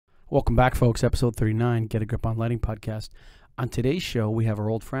Welcome back, folks. Episode 39, Get a Grip on Lighting podcast. On today's show, we have our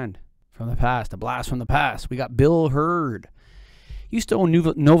old friend from the past, a blast from the past. We got Bill Hurd. He used to own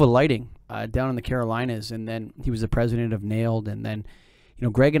Nova Lighting down in the Carolinas, and then he was the president of Nailed. And then,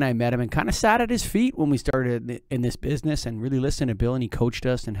 Greg and I met him and kind of sat at his feet when we started in this business and really listened to Bill, and he coached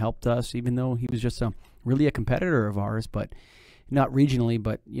us and helped us, even though he was just really a competitor of ours, but not regionally,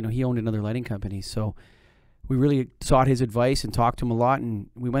 but, he owned another lighting company. So we really sought his advice and talked to him a lot, and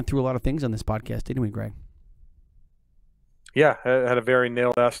we went through a lot of things on this podcast, didn't we, Greg? Yeah, I had a very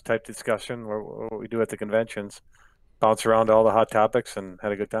nailed-esque type discussion where we do at the conventions. Bounce around all the hot topics and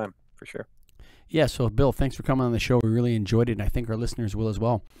had a good time, for sure. Yeah, so Bill, thanks for coming on the show. We really enjoyed it, and I think our listeners will as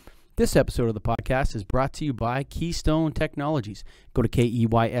well. This episode of the podcast is brought to you by Keystone Technologies. Go to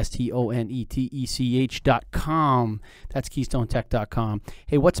KEYSTONETECH.com. That's KeystoneTech.com.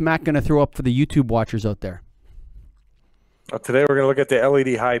 Hey, what's Matt going to throw up for the YouTube watchers out there? Today we're going to look at the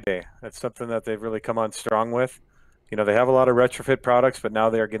LED high bay. That's something that they've really come on strong with. They have a lot of retrofit products, but now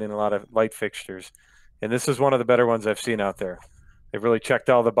they are getting a lot of light fixtures. And this is one of the better ones I've seen out there. They've really checked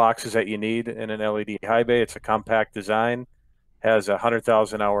all the boxes that you need in an LED high bay. It's a compact design, has a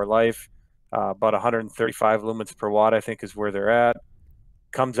 100,000 hour life, about 135 lumens per watt, I think is where they're at.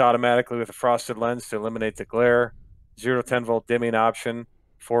 Comes automatically with a frosted lens to eliminate the glare, 0 to 10 volt dimming option,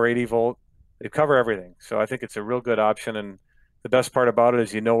 480 volt. They cover everything. So I think it's a real good option. And the best part about it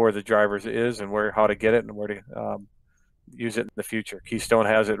is where the driver is and how to get it and where to use it in the future. Keystone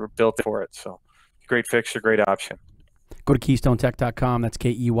has it built for it. So great fixture, great option. Go to KeystoneTech.com. That's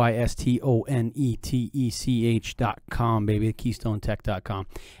KEYSTONETECH.com, baby. KeystoneTech.com.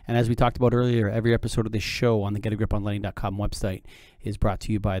 And as we talked about earlier, every episode of this show on the GetAGripOnLighting.com website is brought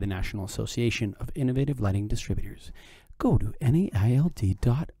to you by the National Association of Innovative Lighting Distributors. Go to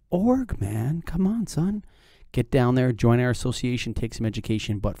NAILD.org, man. Come on, son. Get down there, join our association, take some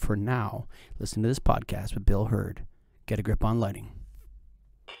education. But for now, listen to this podcast with Bill Hurd. Get a Grip on Lighting.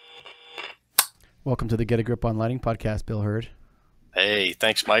 Welcome to the Get a Grip on Lighting podcast, Bill Hurd. Hey,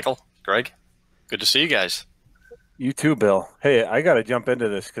 thanks, Michael. Greg, good to see you guys. You too, Bill. Hey, I got to jump into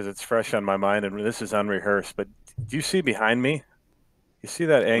this because it's fresh on my mind, and this is unrehearsed. But do you see behind me? You see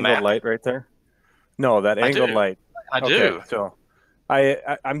that angled light right there? No, that angled light. I do. So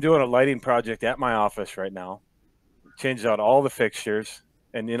I'm doing a lighting project at my office right now. Changed out all the fixtures.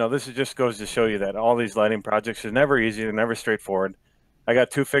 And, this just goes to show you that all these lighting projects are never easy. They're never straightforward. I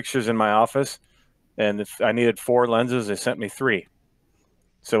got 2 fixtures in my office, and if I needed 4 lenses, they sent me 3.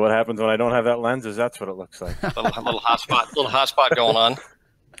 So what happens when I don't have that lens is that's what it looks like. little hotspot going on.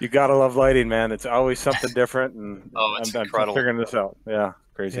 You got to love lighting, man. It's always something different, and I'm figuring this out. Yeah,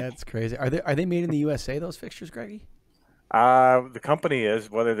 crazy. Yeah, it's crazy. Are they made in the USA, those fixtures, Greggy? The company is.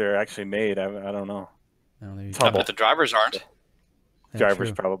 Whether they're actually made, I don't know. I bet the drivers aren't.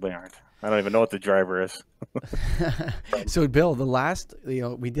 Drivers probably aren't. I don't even know what the driver is. So, Bill, the last,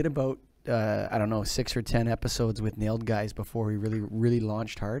 we did about, 6 or 10 episodes with Nailed guys before we really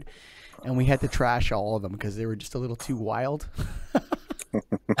launched hard. And we had to trash all of them because they were just a little too wild.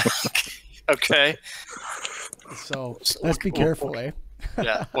 Okay. So let's be careful, eh?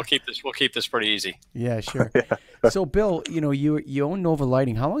 Yeah, we'll keep this pretty easy. Yeah, sure. Yeah. So, Bill, you own Nova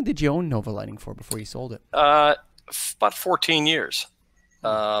Lighting. How long did you own Nova Lighting for before you sold it? About 14 years.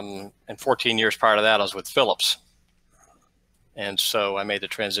 And 14 years prior to that, I was with Philips. And so I made the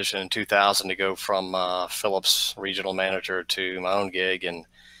transition in 2000 to go from Philips regional manager to my own gig. And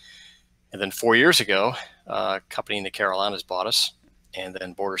then 4 years ago, a company in the Carolinas bought us. And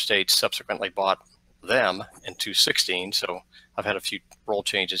then Border States subsequently bought them in 2016. So I've had a few role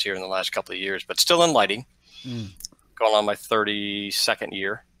changes here in the last couple of years, but still in lighting. Going on my 32nd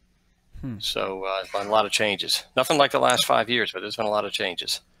year. So a lot of changes. Nothing like the last 5 years, but there's been a lot of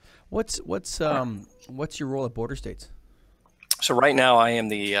changes. What's your role at Border States? So right now I am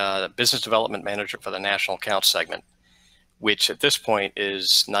the business development manager for the national account segment, which at this point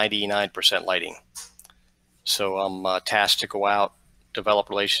is 99% lighting. So I'm tasked to go out, develop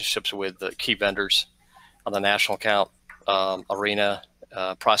relationships with the key vendors on the national account arena,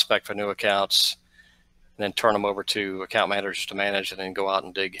 prospect for new accounts, and then turn them over to account managers to manage, and then go out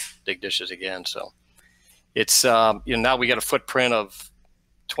and dig dishes again. So it's now we got a footprint of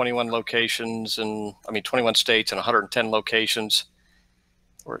 21 locations, 21 states and 110 locations.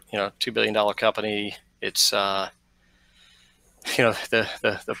 We're $2 billion company. It's the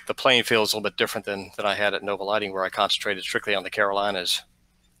playing field is a little bit different than I had at Nova Lighting, where I concentrated strictly on the Carolinas,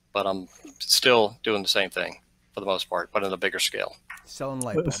 but I'm still doing the same thing for the most part, but on a bigger scale. Selling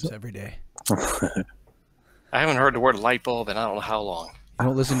light bulbs every day. I haven't heard the word light bulb in I don't know how long. I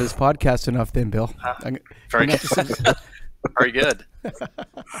don't listen to this podcast enough then, Bill. Very good. Very good.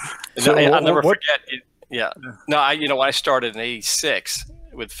 So I'll never forget it. Yeah. No, when I started in '86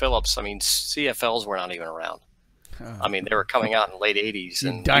 with Philips, I mean, CFLs were not even around. I mean, they were coming out in the late '80s,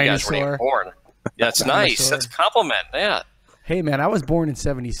 and you guys weren't even born. Yeah, that's nice. That's a compliment. Yeah. Hey, man, I was born in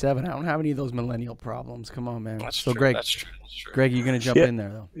 '77. I don't have any of those millennial problems. Come on, man. That's so, true. Greg, That's true. That's true. Greg, you're going to jump in there,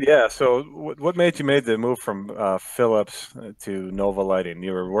 though. Yeah. So what made you made the move from Philips to Nova Lighting?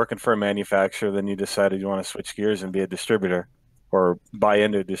 You were working for a manufacturer, then you decided you want to switch gears and be a distributor or buy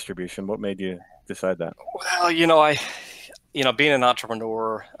into distribution. What made you decide that? Well, being an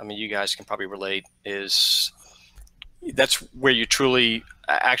entrepreneur, I mean, you guys can probably relate, that's where you truly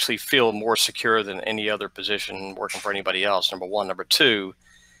actually feel more secure than any other position working for anybody else. Number one. Number two,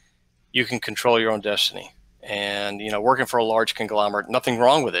 you can control your own destiny. And, working for a large conglomerate, nothing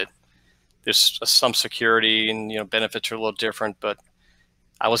wrong with it. There's some security and, benefits are a little different, but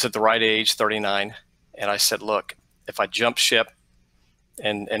I was at the right age, 39. And I said, look, if I jump ship,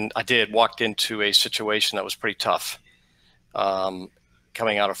 and I walked into a situation that was pretty tough,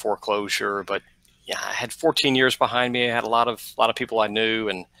 coming out of foreclosure, but yeah, I had 14 years behind me. I had a lot of people I knew.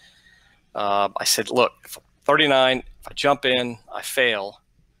 And I said, look, if I'm 39, if I jump in, I fail,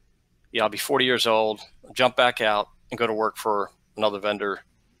 I'll be 40 years old, jump back out and go to work for another vendor,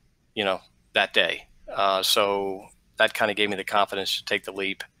 that day. So that kind of gave me the confidence to take the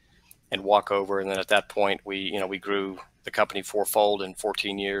leap and walk over. And then at that point, we grew the company fourfold in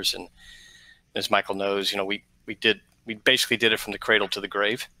 14 years. And as Michael knows, we basically did it from the cradle to the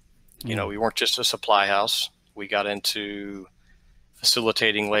grave. We weren't just a supply house. We got into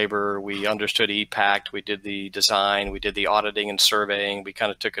facilitating labor. We understood EPACT. We did the design. We did the auditing and surveying. We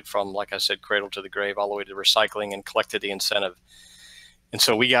kind of took it from, like I said, cradle to the grave, all the way to recycling and collected the incentive. And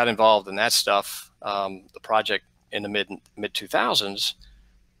so we got involved in that stuff, the project in the mid 2000s,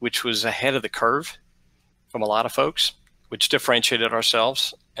 which was ahead of the curve from a lot of folks, which differentiated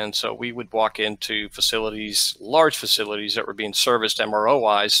ourselves. And so we would walk into facilities, large facilities that were being serviced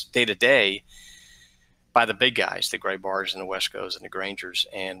MRO-wise day to day by the big guys, the Gray Bars and the Wescos and the Grangers.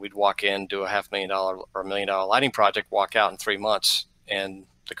 And we'd walk in, do a $500,000 or $1 million lighting project, walk out in 3 months. And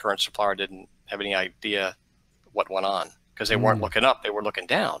the current supplier didn't have any idea what went on because they weren't looking up, they were looking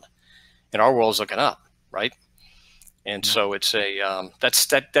down. And our world's looking up, right? And so it's that's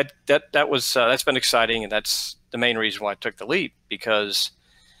been exciting. And that's the main reason why I took the leap, because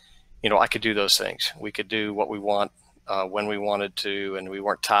I could do those things. We could do what we want when we wanted to, and we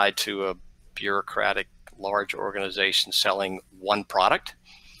weren't tied to a bureaucratic large organization selling one product.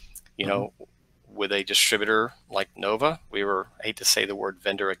 With a distributor like Nova, we were, I hate to say the word,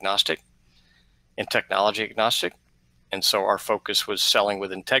 vendor agnostic and technology agnostic. And so our focus was selling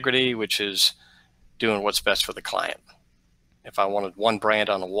with integrity, which is doing what's best for the client. If I wanted one brand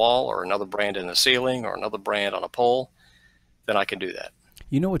on the wall or another brand in the ceiling or another brand on a pole, then I can do that.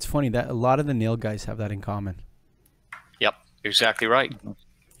 It's funny that a lot of the nail guys have that in common. Yep, exactly right.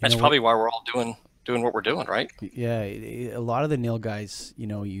 That's probably why we're all doing what we're doing, right? Yeah, a lot of the nail guys,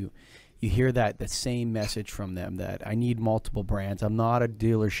 you hear that same message from them, that I need multiple brands. I'm not a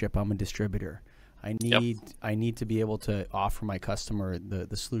dealership, I'm a distributor. I need to be able to offer my customer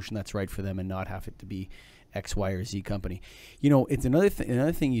the solution that's right for them and not have it to be X, Y, or Z company. It's another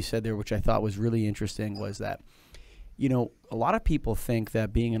thing you said there, which I thought was really interesting, was that a lot of people think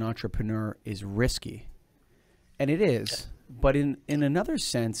that being an entrepreneur is risky, and it is. But in another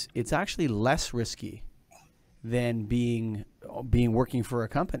sense, it's actually less risky than being working for a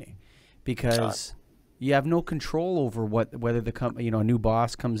company, because you have no control over whether the company, a new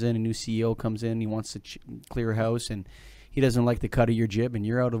boss comes in, a new CEO comes in, he wants to clear house, and he doesn't like the cut of your jib, and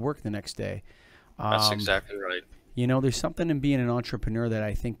you're out of work the next day. That's exactly right. There's something in being an entrepreneur that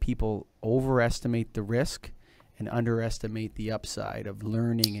I think people overestimate the risk and underestimate the upside of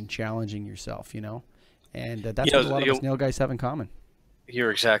learning and challenging yourself, and that's what a lot of us nail guys have in common.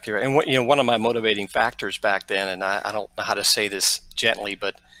 You're exactly right. And one of my motivating factors back then, and I don't know how to say this gently,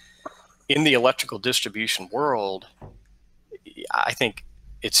 but in the electrical distribution world, I think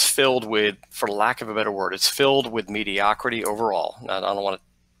it's filled with, for lack of a better word, it's filled with mediocrity overall. Now, I don't want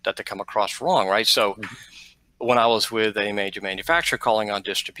that to come across wrong, right? So when I was with a major manufacturer calling on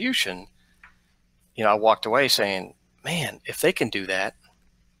distribution, I walked away saying, man, if they can do that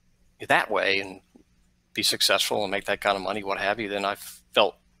way and be successful and make that kind of money, what have you, then I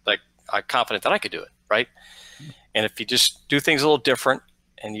felt like I'm confident that I could do it, right? And if you just do things a little different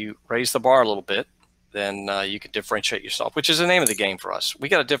and you raise the bar a little bit, then you can differentiate yourself, which is the name of the game for us. We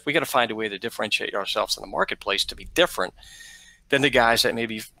got to find a way to differentiate ourselves in the marketplace to be different than the guys that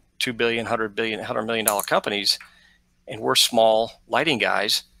maybe $2 billion, $100 million companies, and we're small lighting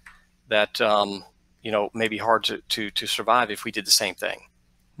guys that may be hard to survive if we did the same thing.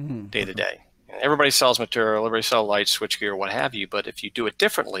 day to day. Everybody sells material, everybody sells lights, switchgear, what have you. But if you do it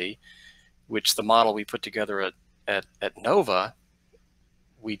differently, which the model we put together at Nova,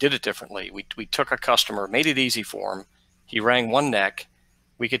 we did it differently. We took a customer, made it easy for him. He rang one neck.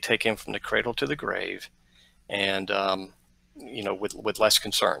 We could take him from the cradle to the grave, and with less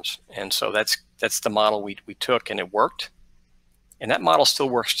concerns. And so that's the model we took, and it worked. And that model still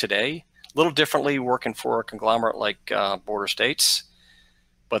works today. A little differently working for a conglomerate like Border States,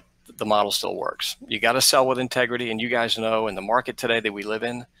 but the model still works. You got to sell with integrity, and you guys know in the market today that we live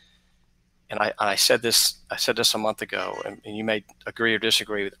in. And I said this a month ago, and you may agree or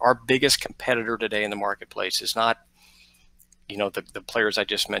disagree with. Our biggest competitor today in the marketplace is not, the players I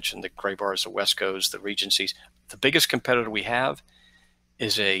just mentioned, the Graybars, the Wescos, the Regencies. The biggest competitor we have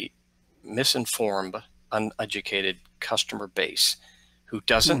is a misinformed, uneducated customer base who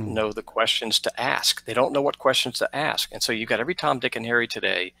doesn't know the questions to ask. They don't know what questions to ask. And so you've got every Tom, Dick, and Harry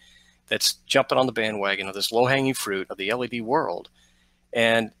today that's jumping on the bandwagon of this low-hanging fruit of the LED world.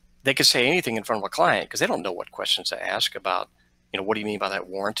 And they can say anything in front of a client because they don't know what questions to ask about, what do you mean by that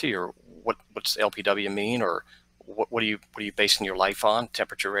warranty, or what's LPW mean, or what are you basing your life on,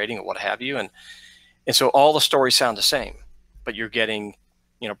 temperature rating, or what have you. And so all the stories sound the same, but you're getting,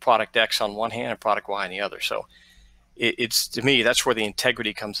 product X on one hand and product Y on the other. So it's to me, that's where the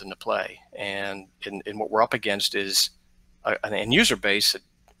integrity comes into play. And what we're up against is an end user base that,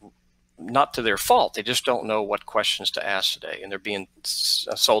 not to their fault, they just don't know what questions to ask today, and they're being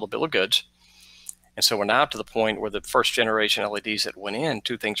sold a bill of goods. And so we're now to the point where the first generation LEDs that went in,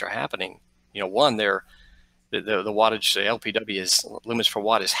 two things are happening. One, the wattage, the LPW is lumens per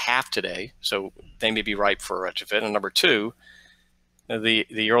watt is half today, so they may be ripe for a retrofit. And number two,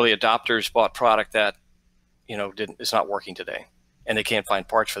 the early adopters bought product that is not working today, and they can't find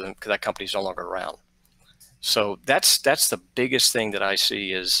parts for them because that company's no longer around. So that's the biggest thing that I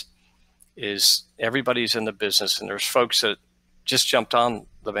see is everybody's in the business, and there's folks that just jumped on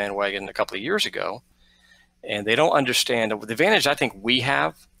the bandwagon a couple of years ago, and they don't understand. The advantage I think we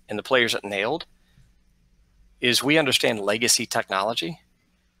have, and the players that nailed, is we understand legacy technology.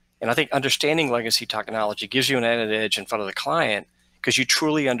 And I think understanding legacy technology gives you an added edge in front of the client because you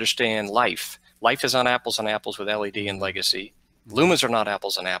truly understand life. Life is on apples and apples with LED and legacy. Lumens are not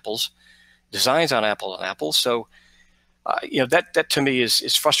apples and apples. Design's on apples and apples. So that to me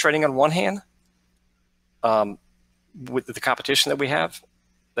is frustrating on one hand, with the competition that we have.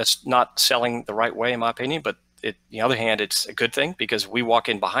 That's not selling the right way, in my opinion. But the other hand, it's a good thing because we walk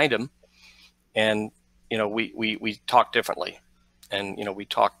in behind them, and we talk differently, and we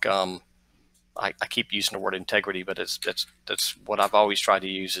talk. I keep using the word integrity, but that's what I've always tried to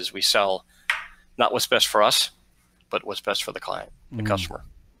use. Is we sell not what's best for us, but what's best for the client, the customer.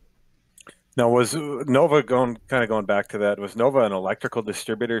 Now, was Nova going back to that? Was Nova an electrical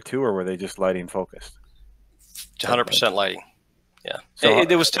distributor too, or were they just lighting focused? 100% lighting. Yeah. So,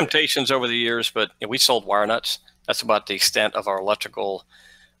 there was temptations over the years, but we sold wire nuts. That's about the extent of our electrical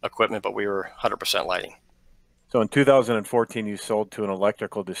equipment, but we were 100% lighting. So in 2014, you sold to an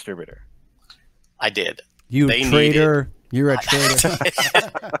electrical distributor. I did. You're a trader.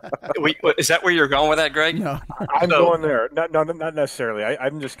 Is that where you're going with that, Greg? No. I'm going there. Not necessarily.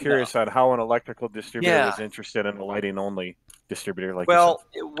 I'm just curious on how an electrical distributor is interested in a lighting only distributor like yourself.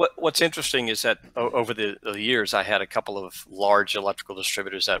 What's interesting is that over the years, I had a couple of large electrical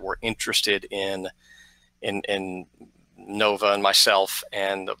distributors that were interested in Nova and myself,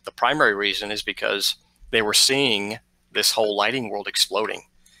 and the primary reason is because they were seeing this whole lighting world exploding,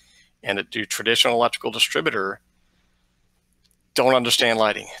 and a traditional electrical distributor don't understand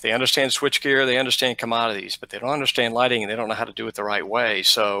lighting. They understand switchgear, they understand commodities, but they don't understand lighting, and they don't know how to do it the right way.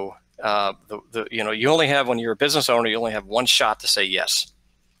 So you only have, when you're a business owner, you only have one shot to say yes.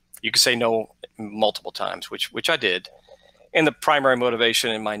 You can say no multiple times, which I did. And the primary motivation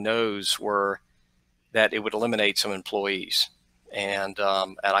in my no's were that it would eliminate some employees, and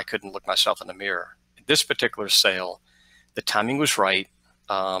I couldn't look myself in the mirror. This particular sale, the timing was right.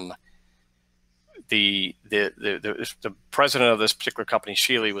 The president of this particular company,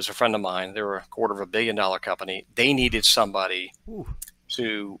 Sheely, was a friend of mine. They were a $250 million company. They needed somebody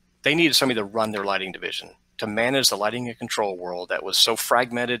to run their lighting division, to manage the lighting and control world that was so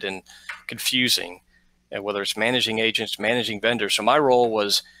fragmented and confusing, and whether it's managing agents, managing vendors. So my role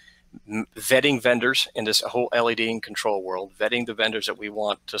was vetting vendors in this whole LED and control world, vetting the vendors that we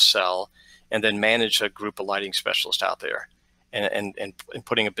want to sell, and then manage a group of lighting specialists out there. And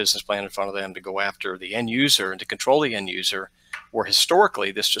putting a business plan in front of them to go after the end user and to control the end user, where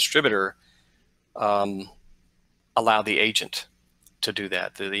historically this distributor allowed the agent to do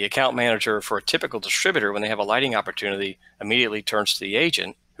that. The account manager for a typical distributor, when they have a lighting opportunity, immediately turns to the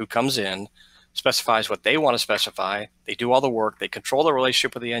agent, who comes in, specifies what they want to specify. They do all the work. They control the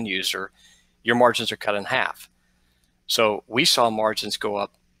relationship with the end user. Your margins are cut in half. So we saw margins go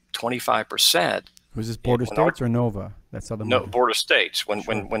up 25%. Was this Border States or Nova? That's how the no Border States. When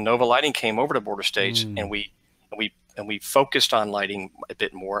Nova Lighting came over to Border States, and we focused on lighting a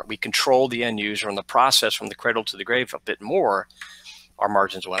bit more, we controlled the end user and the process from the cradle to the grave a bit more, our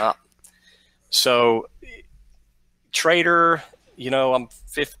margins went up. So trader, I'm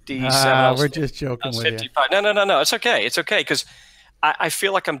 57. We're just joking with 55. You. No. It's okay. It's okay because I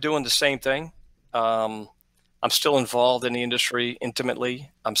feel like I'm doing the same thing. I'm still involved in the industry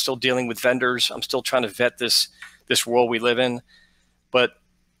intimately. I'm still dealing with vendors. I'm still trying to vet this world we live in. But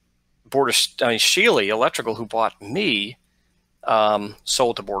Shealy Electrical, who bought me,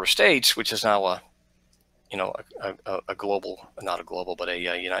 sold to Border States, which is now a global, not a global, but a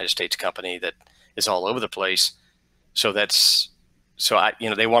United States company that is all over the place. So they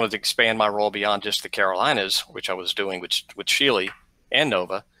wanted to expand my role beyond just the Carolinas, which I was doing with Shealy and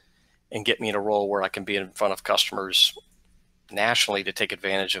Nova, and get me in a role where I can be in front of customers nationally to take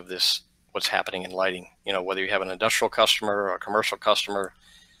advantage of what's happening in lighting. Whether you have an industrial customer or a commercial customer,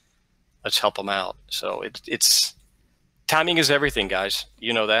 let's help them out. So it's timing is everything, guys.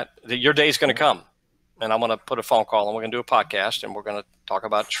 You know that. Your day is going to come, and I'm going to put a phone call, and we're going to do a podcast, and we're going to talk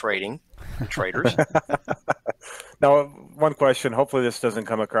about trading, traders. Now, one question. Hopefully this doesn't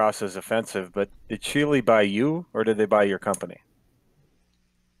come across as offensive, but did Shealy buy you, or did they buy your company?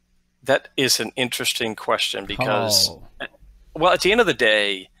 That is an interesting question because, well, at the end of the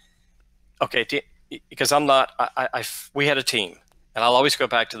day, okay, because we had a team, and I'll always go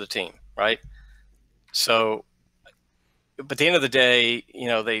back to the team, right? So, but at the end of the day,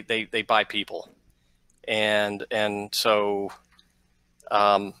 they buy people, and so,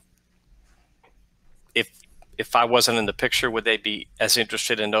 if I wasn't in the picture, would they be as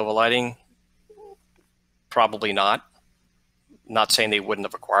interested in Nova Lighting? Probably not. Not saying they wouldn't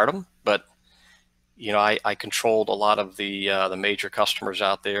have acquired them, but I controlled a lot of the major customers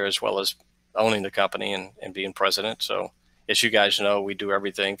out there, as well as owning the company and being president. So as you guys know, we do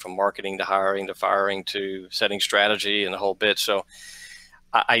everything from marketing to hiring to firing to setting strategy and the whole bit. So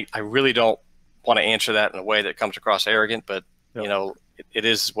I really don't want to answer that in a way that comes across arrogant, but Yep. It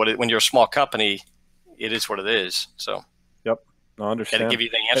is what when you're a small company, it is what it is. So Yep, I understand. Can I give you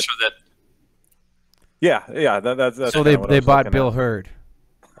the answer that? Yeah, that's so they bought Bill Hurd.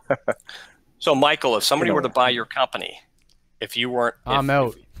 So Michael, if somebody were to buy your company, if you weren't, I'm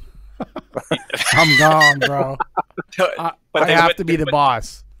out. I'm gone, bro. I have to be the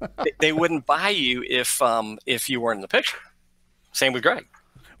boss. They wouldn't buy you if you weren't in the picture. Same with Greg.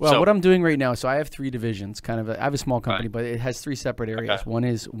 Well, what I'm doing right now, so I have 3 divisions. I have a small company, but it has 3 separate areas. Okay.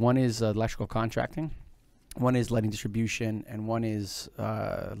 One is electrical contracting, one is lighting distribution, and one is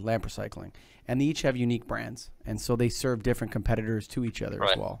lamp recycling. And they each have unique brands, and so they serve different competitors to each other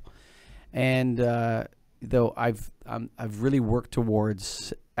as well. And though I've really worked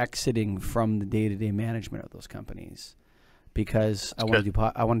towards exiting from the day-to-day management of those companies because I want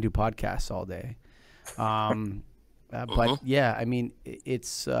to do podcasts all day. But yeah, I mean,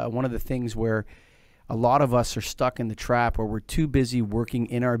 it's one of the things where a lot of us are stuck in the trap where we're too busy working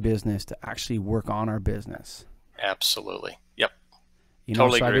in our business to actually work on our business. Absolutely. Yep.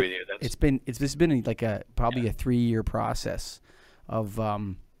 Totally agree with you. It's been like probably a 3-year process of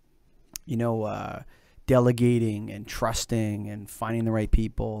delegating and trusting and finding the right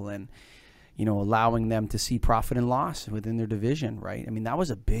people and allowing them to see profit and loss within their division, right? I mean, that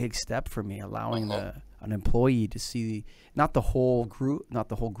was a big step for me, allowing an employee to see not the whole group,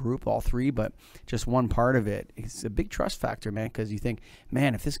 all 3, but just one part of it. It's a big trust factor, man, because you think,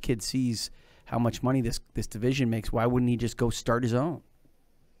 man, if this kid sees how much money this division makes, why wouldn't he just go start his own?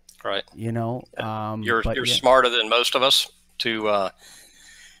 Right. You're smarter than most of us to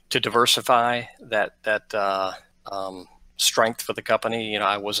diversify that strength for the company.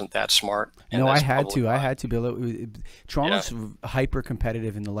 I wasn't that smart. No, I had to, Bill. Toronto's hyper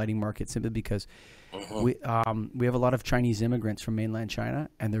competitive in the lighting market simply because we have a lot of Chinese immigrants from mainland China,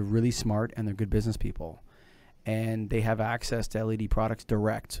 and they're really smart and they're good business people, and they have access to LED products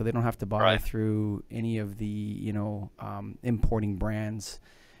direct, so they don't have to buy through any of the importing brands.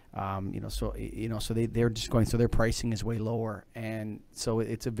 So they're just going, so their pricing is way lower. And so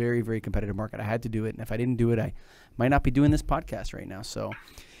it's a very, very competitive market. I had to do it. And if I didn't do it, I might not be doing this podcast right now. So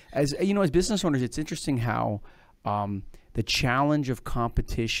as business owners, it's interesting how, the challenge of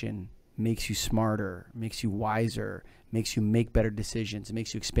competition makes you smarter, makes you wiser, makes you make better decisions. It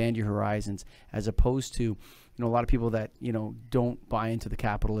makes you expand your horizons, as opposed to, a lot of people that, don't buy into the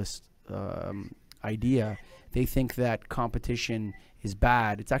capitalist, idea. They think that competition is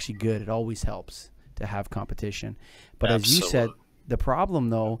bad. It's actually good. It always helps to have competition. But as you said, the problem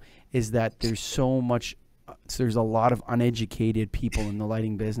though is that there's a lot of uneducated people in the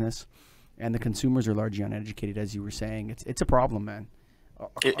lighting business, and the consumers are largely uneducated, as you were saying. It's a problem, man.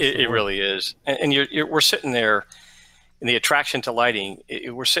 It really is. And we're sitting there in the attraction to lighting.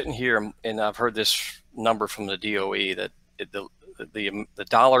 We're sitting here, and I've heard this number from the DOE that the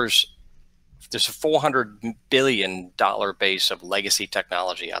dollars, there's a $400 billion base of legacy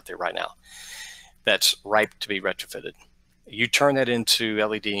technology out there right now that's ripe to be retrofitted. You turn that into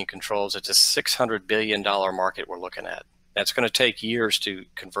LED and controls, it's a $600 billion market we're looking at. That's going to take years to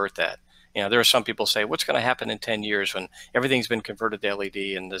convert that. You know, there are some people say, what's going to happen in 10 years when everything's been converted to LED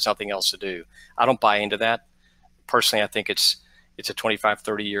and there's nothing else to do? I don't buy into that. Personally, I think it's a 25,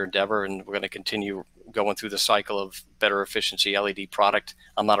 30-year endeavor, and we're going to continue going through the cycle of better efficiency LED product.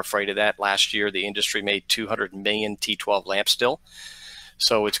 I'm not afraid of that. Last year, the industry made 200 million T12 lamps still.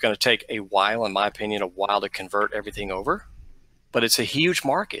 So it's going to take a while, in my opinion, to convert everything over. But it's a huge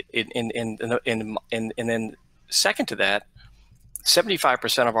market. And then second to that,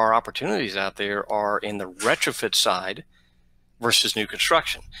 75% of our opportunities out there are in the retrofit side versus new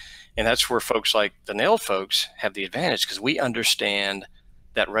construction. And that's where folks like the Nailed folks have the advantage, because we understand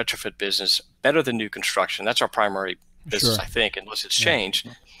that retrofit business better than new construction. That's our primary business, I think, unless it's changed.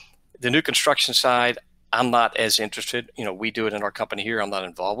 The new construction side, I'm not as interested. You know, we do it in our company here. I'm not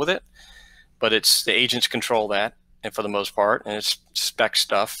involved with it. But it's the agents control that, and for the most part, and it's spec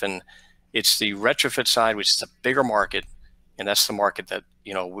stuff. And it's the retrofit side, which is a bigger market. And that's the market that,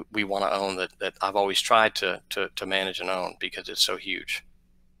 you know, we want to own, that I've always tried to manage and own, because it's so huge.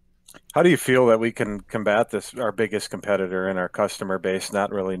 How do you feel that we can combat this, our biggest competitor in our customer base,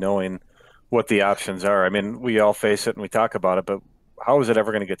 not really knowing what the options are? I mean, we all face it and we talk about it, but how is it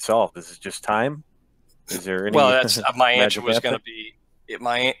ever going to get solved? Is it just time? Is there any? Well, that's my answer was going to be,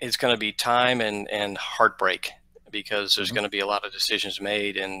 it's going to be time and heartbreak, because there's going to be a lot of decisions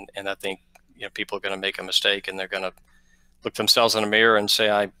made, and I think, you know, people are going to make a mistake, and they're going to look themselves in the mirror and say,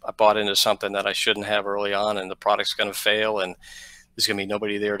 I bought into something that I shouldn't have early on, and the product's going to fail, and there's going to be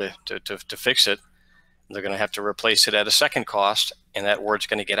nobody there to fix it. And they're going to have to replace it at a second cost, and that word's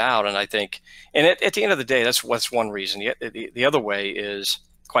going to get out. And I think, and at the end of the day, that's one reason. The other way is,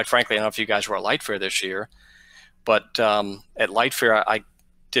 quite frankly, I don't know if you guys were at Light Fair this year, but at Light Fair, I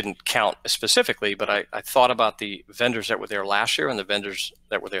didn't count specifically, but I thought about the vendors that were there last year and the vendors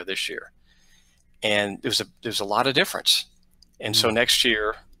that were there this year. And there's a lot of difference. And so next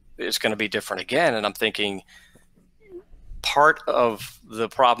year it's going to be different again. And I'm thinking, part of the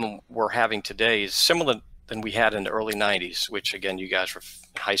problem we're having today is similar than we had in the early 90s, which, again, you guys were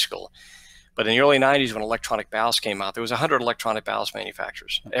in high school. But in the early 90s, when electronic ballast came out, there was 100 electronic ballast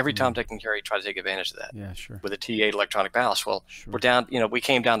manufacturers. Every Tom, Dick, and Harry tried to take advantage of that. Yeah, sure. With a T8 electronic ballast. Well, we're down, you know, we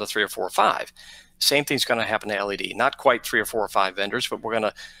came down to 3 or 4 or 5. Same thing's going to happen to LED. Not quite 3 or 4 or 5 vendors, but we're going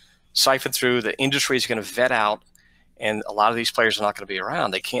to siphon through. The industry is going to vet out, and a lot of these players are not going to be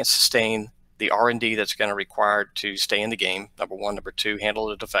around. They can't sustain the R&D that's going to require to stay in the game, number one. Number two, handle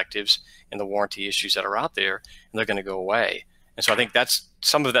the defectives and the warranty issues that are out there, and they're going to go away. And so I think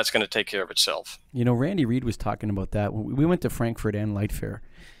some of that's going to take care of itself. You know, Randy Reed was talking about that. We went to Frankfurt and Light Fair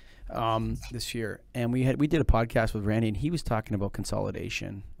this year, and we did a podcast with Randy, and he was talking about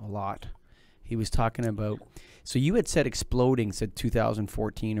consolidation a lot. He was talking about, so you had said exploding, said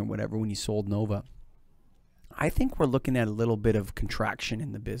 2014 or whatever, when you sold Nova. I think we're looking at a little bit of contraction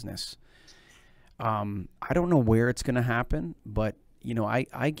in the business. I don't know where it's going to happen, but you know,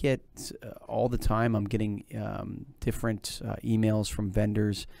 I get all the time, I'm getting different emails from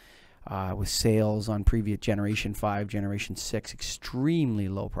vendors with sales on previous Generation 5, Generation 6, extremely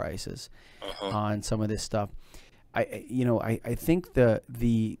low prices on some of this stuff. I think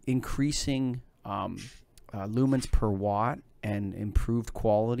the increasing lumens per watt and improved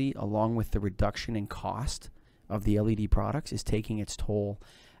quality, along with the reduction in cost of the LED products, is taking its toll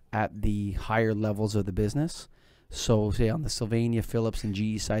at the higher levels of the business. So say on the Sylvania, Philips, and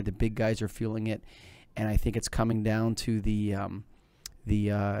GE side, the big guys are feeling it, and I think it's coming down to the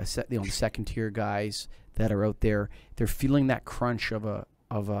second tier guys that are out there. They're feeling that crunch of a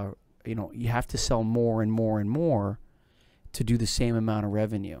you know, you have to sell more and more and more to do the same amount of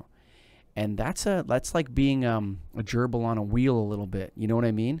revenue, and that's like being a gerbil on a wheel a little bit. You know what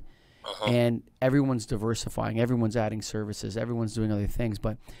I mean? And everyone's diversifying, everyone's adding services, everyone's doing other things,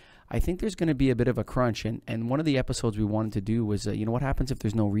 but I think there's going to be a bit of a crunch. And one of the episodes we wanted to do was, you know, what happens if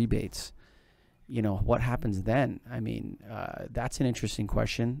there's no rebates? You know, what happens then? I mean, that's an interesting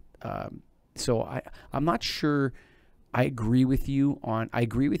question. So I'm not sure I agree with you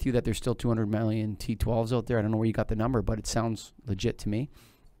that there's still 200 million T12s out there. I don't know where you got the number, but it sounds legit to me.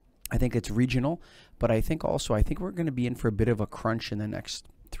 I think it's regional, but I think we're going to be in for a bit of a crunch in the next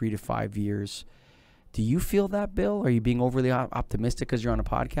 3 to 5 years. Do you feel that, Bill? Are you being overly optimistic because you're on a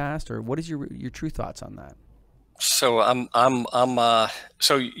podcast, or what is your true thoughts on that? So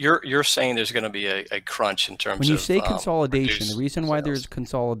so you're saying there's going to be a crunch in terms of when you say consolidation. The reason why sales. There's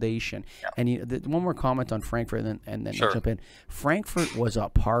consolidation, Yeah. And one more comment on Frankfurt, and then Sure. I'll jump in. Frankfurt was a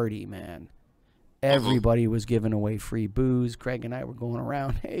party, man. Everybody was giving away free booze. Craig and I were going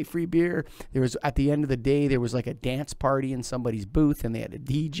around, hey, free beer. There was, at the end of the day, there was like a dance party in somebody's booth, and they had a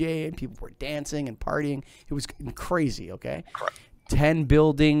DJ, and people were dancing and partying. It was crazy, okay? Correct. 10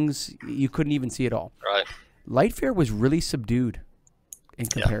 buildings. You couldn't even see it all. Right. Light Fair was really subdued in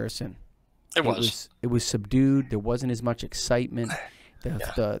comparison. It was. It was subdued. There wasn't as much excitement.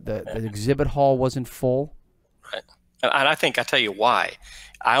 The exhibit hall wasn't full. Right. And I think I tell you why.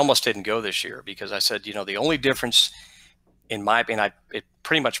 I almost didn't go this year because I said, the only difference in my opinion, it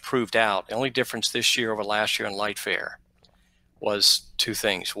pretty much proved out. The only difference this year over last year in Light Fair was two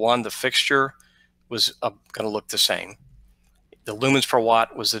things. One, the fixture was going to look the same. The lumens per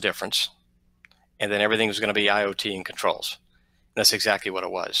watt was the difference. And then everything was going to be IoT and controls. And that's exactly what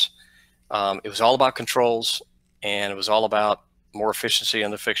it was. It was all about controls, and it was all about more efficiency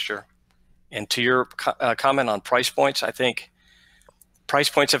in the fixture. And to your comment on price points, I think price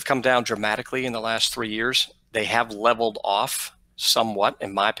points have come down dramatically in the last 3 years. They have leveled off somewhat,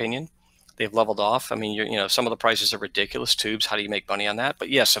 in my opinion. They've leveled off. I mean, some of the prices are ridiculous. Tubes, how do you make money on that? But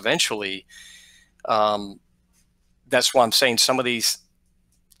yes, eventually, that's why I'm saying some of these,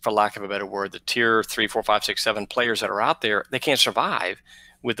 for lack of a better word, the tier 3, 4, 5, 6, 7 players that are out there, they can't survive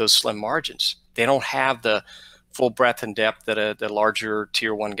with those slim margins. They don't have the full breadth and depth that the larger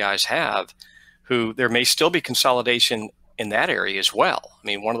tier 1 guys have, who there may still be consolidation in that area as well. I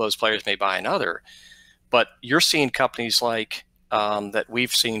mean, one of those players may buy another, but you're seeing companies like that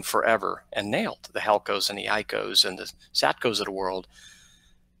we've seen forever and nailed, the Helcos and the Icos and the Satcos of the world.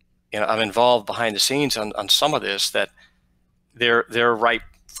 I'm involved behind the scenes on some of this, that they're ripe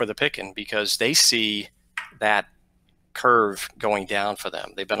for the picking because they see that curve going down for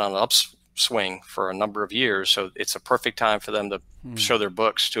them. They've been on an upswing for a number of years, so it's a perfect time for them to show their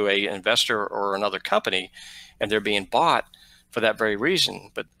books to a investor or another company, and they're being bought for that very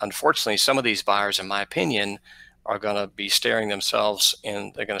reason. But unfortunately, some of these buyers, in my opinion, are going to be staring themselves,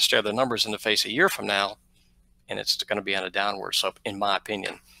 and they're going to stare their numbers in the face a year from now, and it's going to be on a downward slope, in my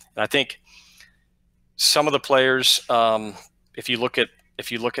opinion. And I think some of the players, if you look at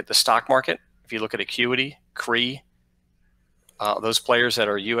the stock market, if you look at Acuity, Cree, those players that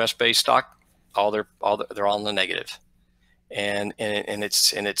are U.S. based stock, they're all in the negative, and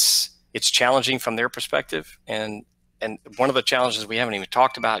it's challenging from their perspective. And one of the challenges we haven't even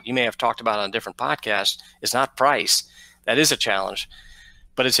talked about, you may have talked about on a different podcast, is not price. That is a challenge,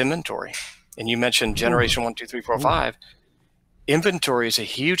 but it's inventory. And you mentioned generation 1, 2, 3, 4, 5. Inventory is a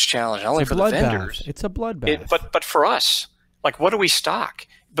huge challenge, not only for the vendors. It's a bloodbath. But for us, like, what do we stock?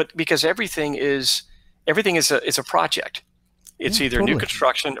 But because everything is a project. It's either new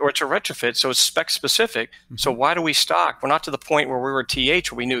construction or it's a retrofit, so it's spec specific. So why do we stock? We're not to the point where we were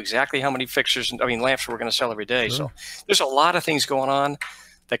TH, where we knew exactly how many fixtures, lamps we were going to sell every day. Sure. So there's a lot of things going on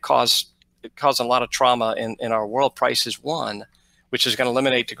that cause a lot of trauma in our world. Price is one, which is going to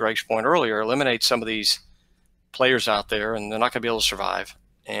eliminate, to Greg's point earlier, eliminate some of these players out there, and they're not going to be able to survive.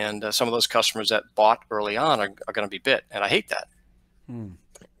 And some of those customers that bought early on are going to be bit, and I hate that.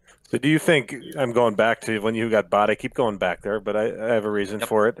 So do you think, I'm going back to when you got bought, I keep going back there, but I have a reason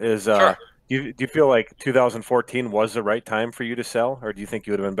for it, is Sure. do you feel like 2014 was the right time for you to sell, or do you think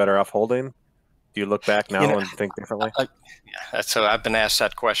you would have been better off holding? Do you look back now and think differently? So I've been asked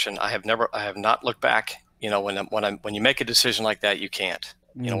that question. I have not looked back. When you make a decision like that, you can't.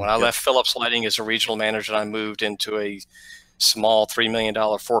 When I left Phillips Lighting as a regional manager, and I moved into a small $3 million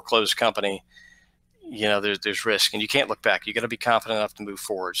foreclosed company. There's risk, and you can't look back. You got to be confident enough to move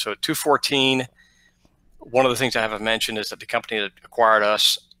forward. So at 2014, one of the things I haven't mentioned is that the company that acquired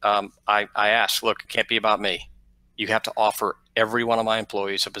us, I asked, look, it can't be about me. You have to offer every one of my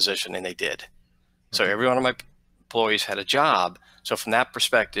employees a position, and they did. So every one of my employees had a job. So from that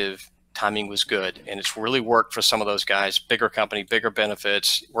perspective, timing was good, and it's really worked for some of those guys. Bigger company, bigger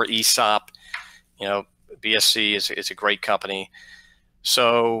benefits. We're ESOP. BSC is a great company.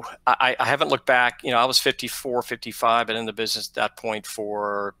 So I haven't looked back. I was 54, 55, been in the business at that point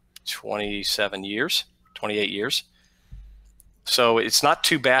for 28 years. So it's not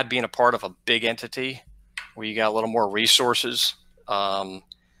too bad being a part of a big entity where you got a little more resources.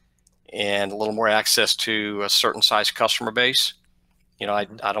 and a little more access to a certain size customer base. You know, I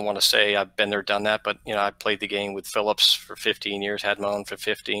don't want to say I've been there, done that, but, you know, I played the game with Philips for 15 years, had my own for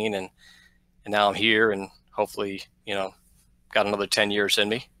 15, and now I'm here, and hopefully, you know, got another 10 years in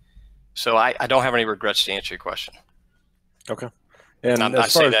me. So I don't have any regrets to answer your question. Okay. And I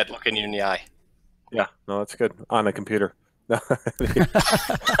say that looking you in the eye. Yeah, no, that's good. On the computer.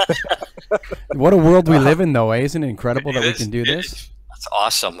 What a world we live in, though, eh? Isn't it incredible that we can do this? That's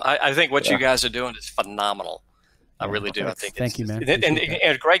awesome. I think what you guys are doing is phenomenal. I really do. I think. Thank you, man.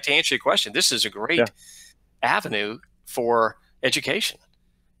 And great to answer your question. This is a great avenue for education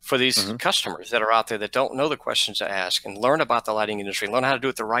for these customers that are out there that don't know the questions to ask, and learn about the lighting industry, learn how to do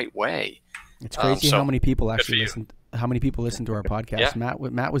it the right way. It's crazy how many people actually listen. How many people listen to our podcast? Yeah.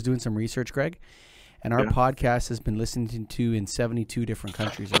 Matt was doing some research, Greg, and our podcast has been listened to in 72 different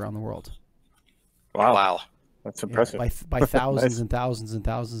countries around the world. Wow. That's impressive. By thousands and thousands and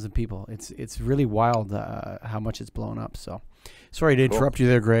thousands of people. It's really wild how much it's blown up. So, sorry to interrupt you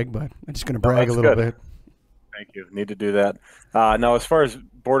there, Greg, but I'm just going to brag a little bit. Thank you. Need to do that. Now, as far as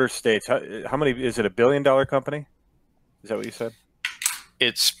border states, how many is it? $1 billion company? Is that what you said?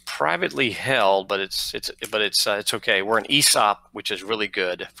 It's privately held, but it's okay. We're an ESOP, which is really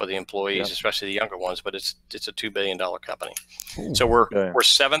good for the employees, especially the younger ones. But it's a $2 billion company. Ooh, so we're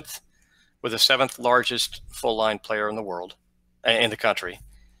seventh. We're the 7th largest full line player in the world, in the country.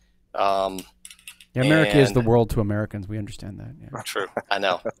 America is the world to Americans. We understand that. Yeah. True. I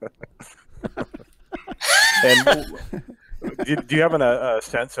know. And do you have a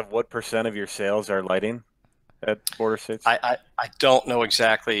sense of what % of your sales are lighting at border states? I don't know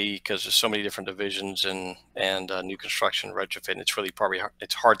exactly, because there's so many different divisions and new construction, retrofit. And it's really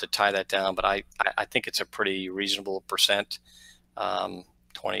it's hard to tie that down, but I think it's a pretty reasonable percent.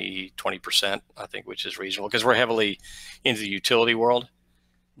 20%, I think, which is reasonable, because we're heavily into the utility world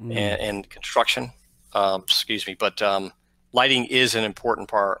and construction. Excuse me, but lighting is an important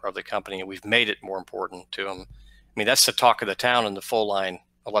part of the company, and we've made it more important to them. I mean, that's the talk of the town in the full line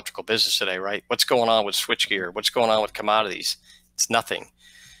electrical business today, right? What's going on with switchgear? What's going on with commodities? It's nothing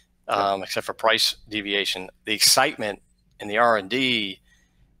except for price deviation. The excitement in the R&D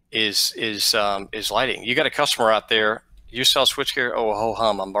is lighting. You got a customer out there. You sell switchgear, oh, ho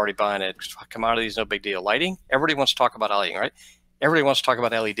hum, I'm already buying it. Commodities, no big deal. Lighting, everybody wants to talk about lighting, right? Everybody wants to talk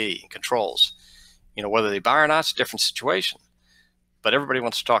about LED and controls. You know, whether they buy or not, it's a different situation. But everybody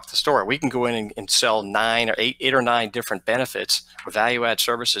wants to talk to the store. We can go in and sell 8 or 9 different benefits or value-add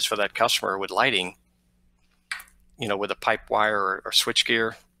services for that customer with lighting. You know, with a pipe wire or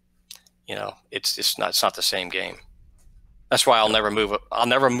switchgear. You know, it's not the same game. That's why I'll never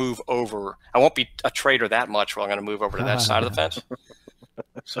move over. I won't be a trader that much where I'm going to move over to that side of the fence.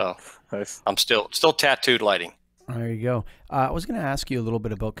 So nice. I'm still tattooed lighting. There you go. I was going to ask you a little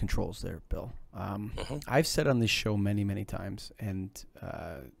bit about controls there, Bill. I've said on this show many, many times, and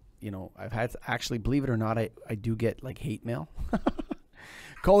you know, I've had actually, believe it or not, I do get like hate mail.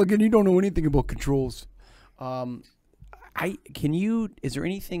 Colligan, you don't know anything about controls. Is there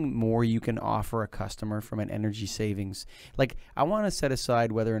anything more you can offer a customer from an energy savings? Like, I want to set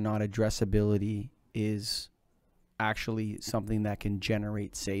aside whether or not addressability is actually something that can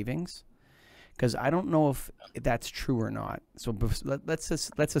generate savings, because I don't know if that's true or not. So let's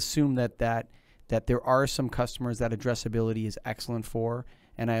assume that there are some customers that addressability is excellent for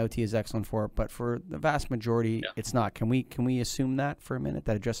and IoT is excellent for, but for the vast majority, it's not. Can we assume that for a minute,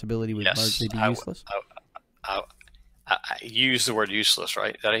 that addressability would largely be useless? I use the word useless,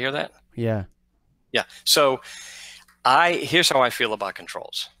 right? Did I hear that? Yeah. Yeah. So here's how I feel about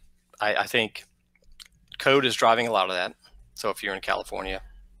controls. I think code is driving a lot of that. So if you're in California,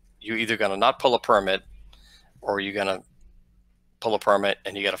 you're either going to not pull a permit, or you're going to pull a permit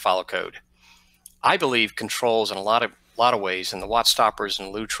and you got to follow code. I believe controls in a lot of ways, and the Watt Stoppers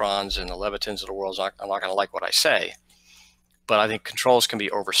and Lutrons and the Levitins of the world, I'm not going to like what I say, but I think controls can be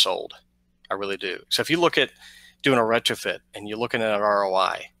oversold. I really do. So if you look at doing a retrofit and you're looking at an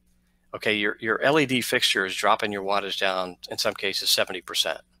ROI, okay, your LED fixture is dropping your wattage down, in some cases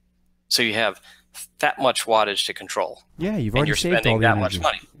 70%. So you have that much wattage to control. Yeah, you've already saved spending all the that energy. much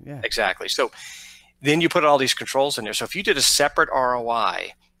money. Yeah, exactly. So then you put all these controls in there. So if you did a separate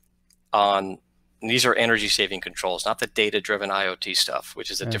ROI on, and these are energy saving controls, not the data driven IoT stuff, which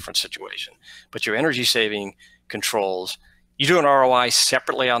is a different situation, but your energy saving controls, you do an ROI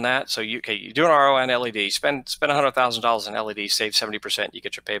separately on that. So you do an ROI on LED, spend $100,000 on LED, save 70%, you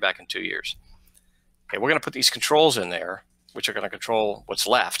get your payback in 2 years. Okay, we're going to put these controls in there, which are going to control what's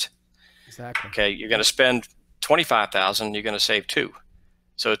left. Exactly. Okay, you're going to spend $25,000, you're going to save $2,000.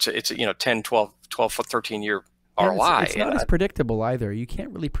 So it's 10, 12, 13 year ROI. It's not as predictable either. You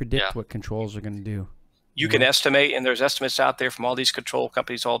can't really predict what controls are going to do. You can estimate, and there's estimates out there from all these control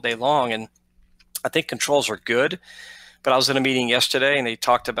companies all day long. And I think controls are good. But I was in a meeting yesterday, and they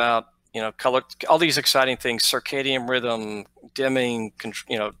talked about, color, all these exciting things, circadian rhythm, dimming,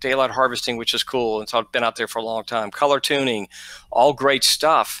 daylight harvesting, which is cool. It's been out there for a long time. Color tuning, all great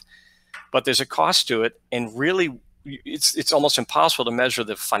stuff. But there's a cost to it, and really, it's almost impossible to measure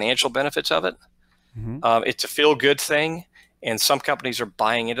the financial benefits of it. It's a feel-good thing, and some companies are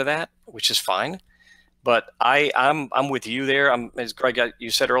buying into that, which is fine. But I'm with you there. As Greg, you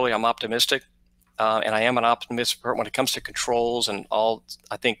said earlier, I'm optimistic, and I am an optimist when it comes to controls and all.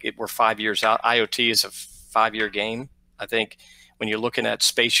 I think we're 5 years out. IoT is a 5-year game. I think when you're looking at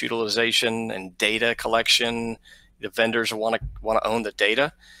space utilization and data collection, the vendors want to own the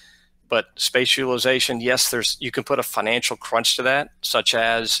data. But space utilization, yes, you can put a financial crunch to that, such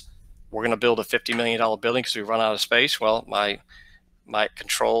as we're going to build a $50 million building because we run out of space. Well, my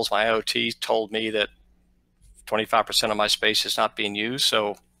controls, my IoT told me that 25% of my space is not being used,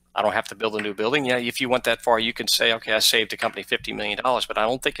 so I don't have to build a new building. Yeah, if you went that far, you can say, okay, I saved the company $50 million, but I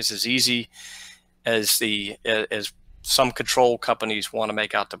don't think it's as easy as some control companies want to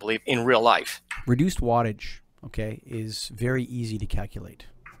make out to believe in real life. Reduced wattage, okay, is very easy to calculate.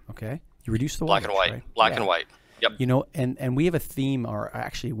 Okay, you reduce the black wattage, and white, right? black and white. Yep. And we have a theme, or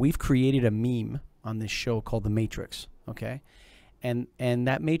actually, we've created a meme on this show called the Matrix. Okay, and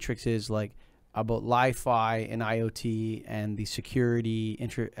that matrix is like about Li-Fi and IoT and the security,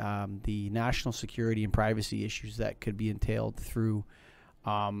 the national security and privacy issues that could be entailed through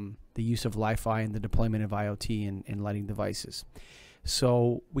the use of Li-Fi and the deployment of IoT in lighting devices.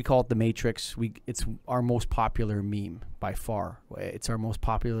 So we call it the Matrix. It's our most popular meme by far. It's our most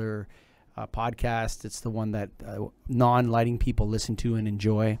popular podcast. It's the one that non-lighting people listen to and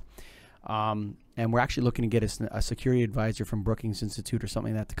enjoy. And we're actually looking to get a security advisor from Brookings Institute or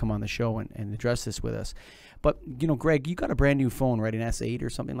something like that to come on the show and address this with us. But, Greg, you got a brand new phone, right? An S8 or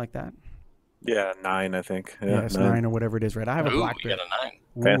something like that? Yeah, 9, I think. Yeah, it's 9 or whatever it is, right? I have a BlackBerry. You got a 9.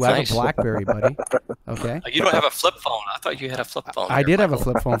 Ooh, I have a BlackBerry, buddy. Okay. You don't have a flip phone. I thought you had a flip phone. I did have a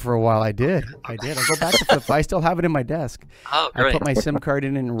flip phone for a while. I did. I'll go back to flip phone. I still have it in my desk. Oh, great. I put my SIM card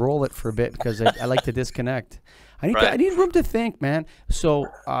in and roll it for a bit because I like to disconnect. I need room to think, man. So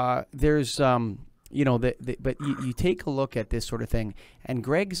there's but you take a look at this sort of thing, and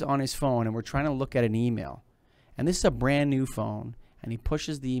Greg's on his phone, and we're trying to look at an email, and this is a brand new phone, and he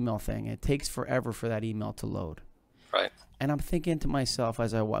pushes the email thing, and it takes forever for that email to load. Right. And I'm thinking to myself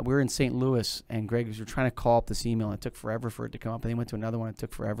we're in St. Louis, and Greg was trying to call up this email, and it took forever for it to come up, and then went to another one, it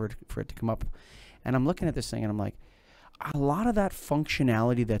took forever for it to come up, and I'm looking at this thing, and I'm like, a lot of that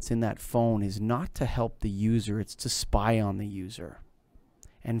functionality that's in that phone is not to help the user, it's to spy on the user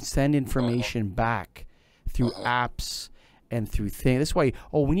and send information back through apps and through things. That's why,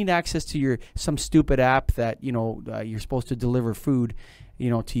 we need access to some stupid app that, you're supposed to deliver food,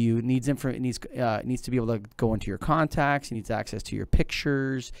 to you. It needs to be able to go into your contacts. It needs access to your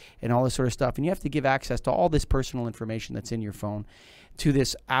pictures and all this sort of stuff. And you have to give access to all this personal information that's in your phone to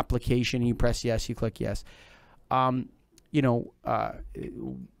this application. You press yes, you click yes. The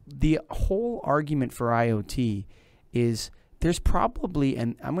whole argument for IoT is there's probably,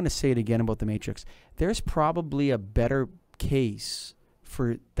 and I'm going to say it again about the Matrix, there's probably a better case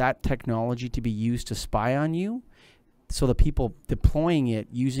for that technology to be used to spy on you, so the people deploying it,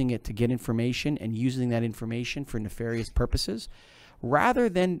 using it to get information and using that information for nefarious purposes, rather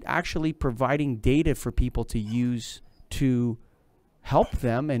than actually providing data for people to use to help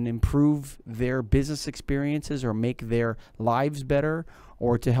them and improve their business experiences or make their lives better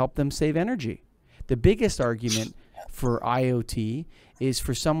or to help them save energy. The biggest argument for IoT is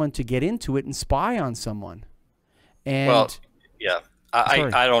for someone to get into it and spy on someone. And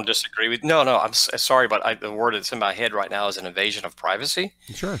I don't disagree with. No, I'm sorry, but the word that's in my head right now is an invasion of privacy.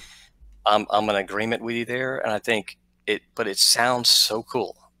 Sure. I'm in agreement with you there, and I think but it sounds so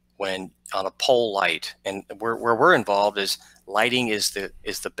cool when on a pole light, and where we're involved is lighting is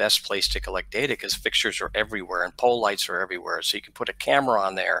the best place to collect data because fixtures are everywhere and pole lights are everywhere. So you can put a camera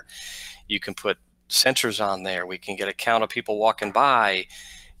on there, you can put sensors on there. We can get a count of people walking by.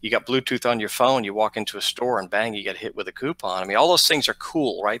 You got Bluetooth on your phone. You walk into a store and bang, you get hit with a coupon. I mean, all those things are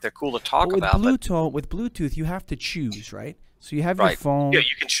cool, right? They're cool to talk about. With Bluetooth, you have to choose, right? So you have your phone. Yeah,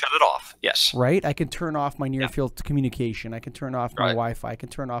 you can shut it off. Yes. Right? I can turn off my near-field communication. I can turn off my Wi-Fi. I can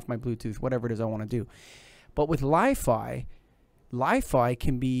turn off my Bluetooth, whatever it is I want to do. But with Li-Fi, Li-Fi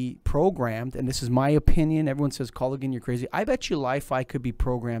can be programmed, and this is my opinion. Everyone says, Colligan, you're crazy. I bet you Li-Fi could be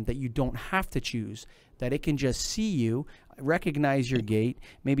programmed that you don't have to choose, that it can just see you, recognize your gait,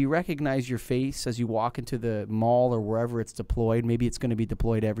 maybe recognize your face as you walk into the mall or wherever it's deployed. Maybe it's going to be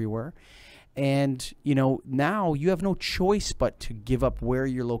deployed everywhere. And, you know, now you have no choice but to give up where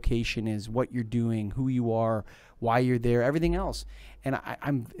your location is, what you're doing, who you are, why you're there, everything else. And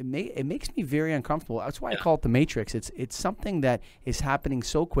it makes me very uncomfortable. That's why I call it the Matrix. It's something that is happening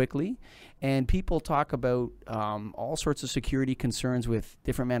so quickly, and people talk about all sorts of security concerns with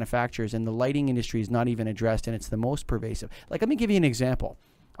different manufacturers, and the lighting industry is not even addressed, and it's the most pervasive. Like, let me give you an example.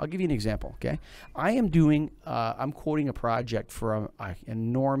 I'll give you an example, okay? I am doing, I'm quoting a project for an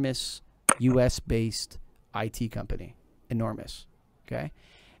enormous U.S.-based IT company, enormous, okay?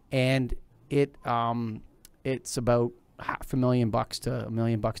 And it's about $500,000 to $1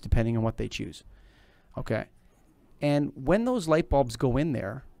 million depending on what they choose, okay? And when those light bulbs go in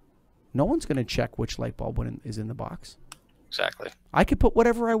there, no one's going to check which light bulb is in the box. Exactly. I could put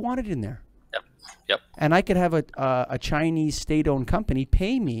whatever I wanted in there. Yep. And I could have a Chinese state-owned company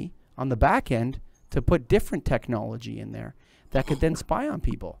pay me on the back end to put different technology in there that could then spy on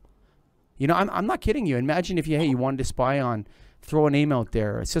people. You know, I'm not kidding you. Imagine if you wanted to spy on, throw a name out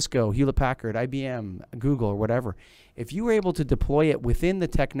there, Cisco, Hewlett-Packard, IBM, Google, or whatever. If you were able to deploy it within the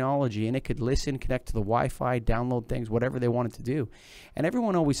technology and it could listen, connect to the Wi-Fi, download things, whatever they wanted to do. And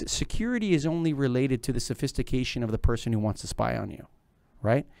everyone always says security is only related to the sophistication of the person who wants to spy on you,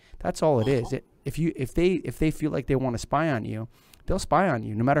 right? That's all it is. If they feel like they want to spy on you, they'll spy on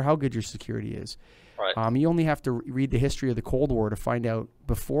you, no matter how good your security is. Right. You only have to read the history of the Cold War to find out,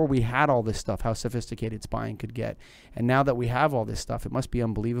 before we had all this stuff, how sophisticated spying could get. And now that we have all this stuff, it must be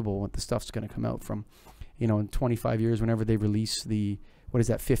unbelievable what the stuff's going to come out from, you know, in 25 years, whenever they release the, what is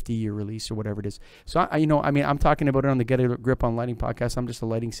that, 50-year release or whatever it is. So, I'm talking about it on the Get a Grip on Lighting podcast. I'm just a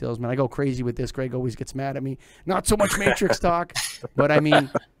lighting salesman. I go crazy with this. Greg always gets mad at me. Not so much Matrix talk, but I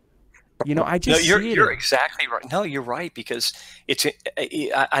mean, you know, I just you're exactly right. No, you're right, because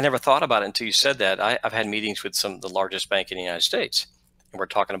I never thought about it until you said that. I've had meetings with some of the largest bank in the United States, and we're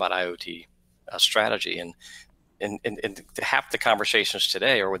talking about IoT strategy, and half the conversations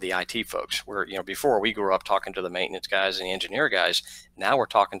today are with the IT folks. Where, you know, before we grew up talking to the maintenance guys and the engineer guys, now we're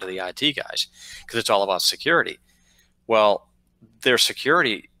talking to the IT guys, because it's all about security. Well, their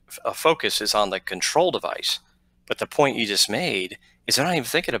security focus is on the control device, but the point you just made is they're not even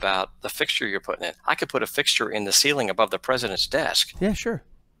thinking about the fixture you're putting in. I could put a fixture in the ceiling above the president's desk. Yeah, sure.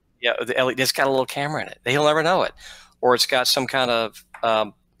 Yeah, the LED, it's got a little camera in it. He'll never know it. Or it's got some kind of,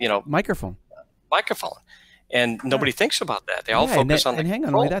 microphone. And nobody thinks about that. They all focus on the control. And hang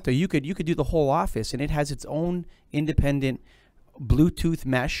on, only that though. You could do the whole office, and it has its own independent Bluetooth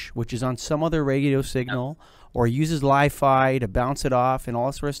mesh, which is on some other radio signal, or uses Li-Fi to bounce it off and all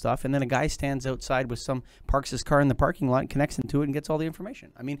that sort of stuff. And then a guy stands outside with parks his car in the parking lot, and connects into it, and gets all the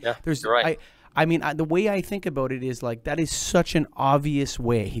information. I mean, you're right. The way I think about it is like, that is such an obvious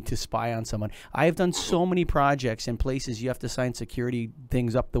way to spy on someone. I have done so many projects in places you have to sign security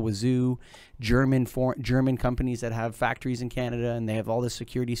things up the wazoo, German companies that have factories in Canada, and they have all this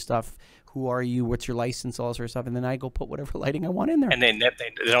security stuff. Who are you? What's your license? All that sort of stuff. And then I go put whatever lighting I want in there. And they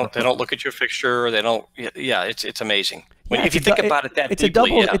don't look at your fixture. They don't. Yeah, it's amazing. If you think about it that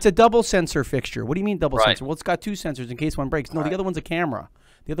deeply, it's a double sensor fixture. What do you mean double sensor? Well, it's got two sensors in case one breaks. No, the other one's a camera.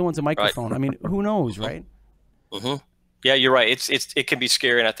 The other one's a microphone. I mean, who knows, right? Mm-hmm. Yeah, you're right. It can be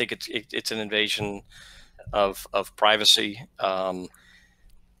scary, and I think it's an invasion of privacy. But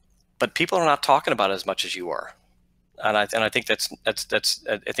people are not talking about it as much as you are. And I think I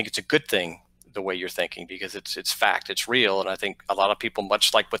think it's a good thing, the way you're thinking, because it's fact, it's real. And I think a lot of people,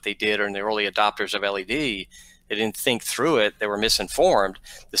 much like what they did in the early adopters of LED, they didn't think through it. They were misinformed.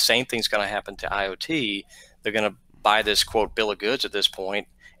 The same thing's going to happen to IoT. They're going to buy this, quote, bill of goods at this point,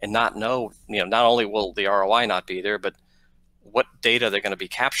 and not know, not only will the ROI not be there, but what data they're going to be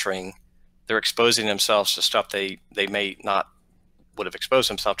capturing. They're exposing themselves to stuff they may not would have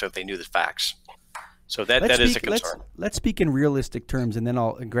exposed themselves to if they knew the facts. So that is a concern. Let's speak in realistic terms, and then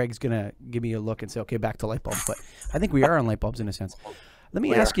Greg's going to give me a look and say, okay, back to light bulbs. But I think we are on light bulbs in a sense. Let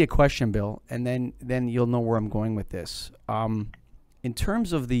me ask you a question, Bill, and then you'll know where I'm going with this. In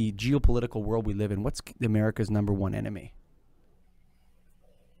terms of the geopolitical world we live in, what's America's #1 enemy?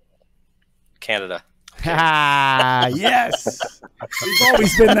 Canada. Yes. It's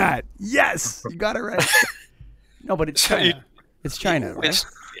always been that. Yes. You got it right. No, but it's China. It's China, right?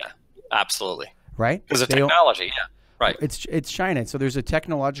 Yeah, absolutely. Right? Because of technology, yeah. Right. It's China. So there's a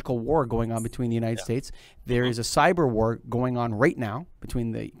technological war going on between the United States. There is a cyber war going on right now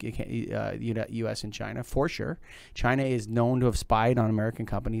between the U.S. and China, for sure. China is known to have spied on American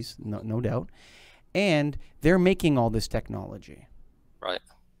companies, no doubt. And they're making all this technology. Right.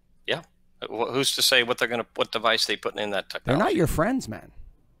 Yeah. Who's to say what device they putting in that technology? They're not your friends, man.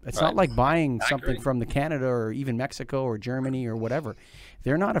 It's Right. not like buying I something agree. from the Canada or even Mexico or Germany or whatever.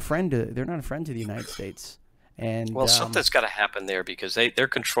 They're not a friend to the United States. And Well, something's got to happen there because they're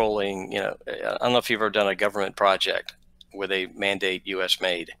controlling, I don't know if you've ever done a government project where they mandate U.S.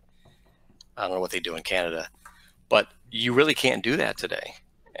 made. I don't know what they do in Canada, but you really can't do that today.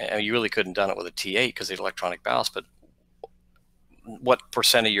 And you really couldn't done it with a T8 because of the electronic ballast, but what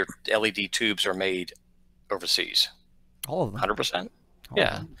percent of your LED tubes are made overseas? all of them. 100%? All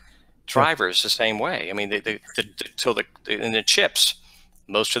Yeah. of them. Drivers the same way. I mean, and the chips,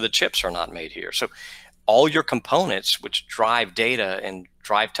 most of the chips are not made here. So all your components which drive data and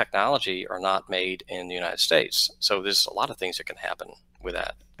drive technology are not made in the United States. So there's a lot of things that can happen with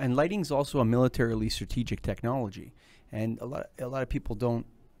that. And lighting's also a militarily strategic technology, and a lot of people don't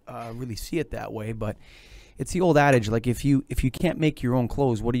really see it that way. But it's the old adage, like if you can't make your own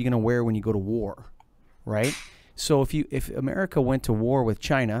clothes, what are you going to wear when you go to war, right? So if America went to war with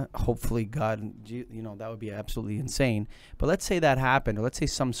China, hopefully, God, that would be absolutely insane. But let's say that happened, or let's say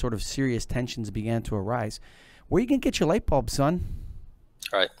some sort of serious tensions began to arise. Where are you going to get your light bulbs, son?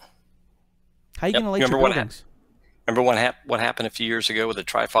 Right. How are you going to light Remember your what buildings? Remember what happened a few years ago with the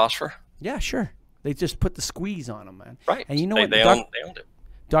triphosphor? Yeah, sure. They just put the squeeze on them, man. Right. And you know They what? owned it.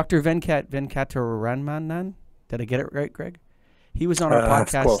 Dr. Venkataraman, did I get it right, Greg? He was on our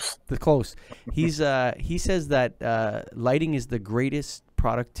podcast. Close. Close. He says that lighting is the greatest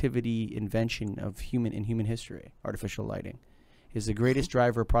productivity invention of human history. Artificial lighting is the greatest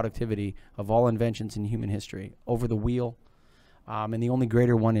driver of productivity of all inventions in human history. Over the wheel, and the only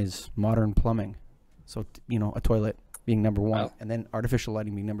greater one is modern plumbing. So a toilet being number one, Wow. and then artificial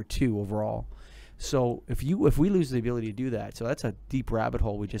lighting being number two overall. So if we lose the ability to do that, so that's a deep rabbit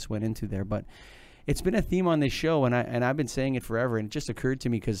hole we just went into there. But it's been a theme on this show, and I've been saying it forever, and it just occurred to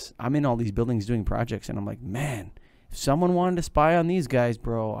me because I'm in all these buildings doing projects, and I'm like, man, if someone wanted to spy on these guys,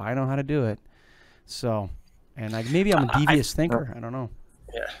 bro, I know how to do it. So, and maybe I'm a devious thinker. I don't know.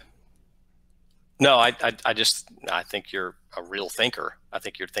 Yeah. No, I think you're a real thinker. I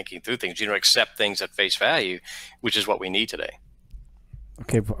think you're thinking through things. You don't accept things at face value, which is what we need today.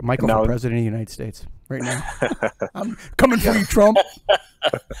 Okay, Michael, Now- for president of the United States right now. I'm coming for you, Trump.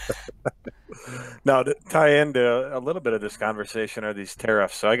 Now, to tie into a little bit of this conversation are these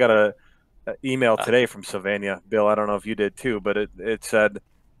tariffs. So I got a email today from Sylvania. Bill, I don't know if you did too, but it said,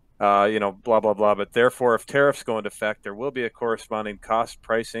 blah, blah, blah. But therefore, if tariffs go into effect, there will be a corresponding cost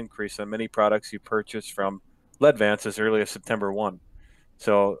price increase on many products you purchase from Leadvance as early as September 1.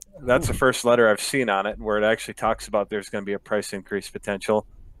 So that's the first letter I've seen on it where it actually talks about there's going to be a price increase potential.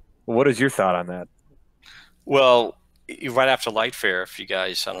 What is your thought on that? Well, right after Light Fair, if you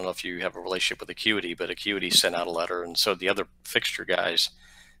guys, I don't know if you have a relationship with Acuity, but Acuity sent out a letter, and so the other fixture guys,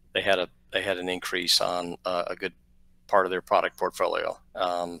 they had an increase on a good part of their product portfolio,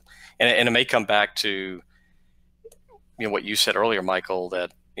 and it may come back to what you said earlier, Michael,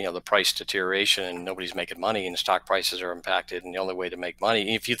 that the price deterioration and nobody's making money and stock prices are impacted, and the only way to make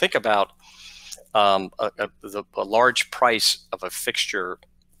money, if you think about a large price of a fixture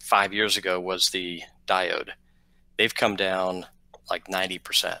 5 years ago was the diode. They've come down like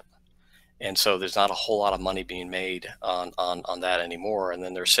 90%. And so there's not a whole lot of money being made on that anymore. And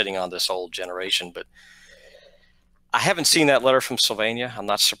then they're sitting on this old generation. But I haven't seen that letter from Sylvania. I'm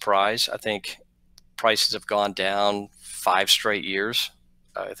not surprised. I think prices have gone down 5 straight years.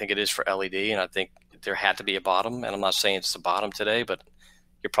 I think it is for LED. And I think there had to be a bottom. And I'm not saying it's the bottom today, but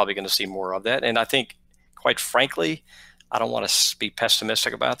you're probably going to see more of that. And I think, quite frankly, I don't want to be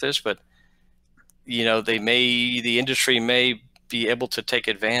pessimistic about this, but the industry may be able to take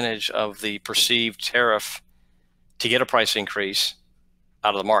advantage of the perceived tariff to get a price increase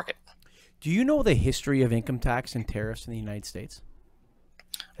out of the market. Do you know the history of income tax and tariffs in the United States?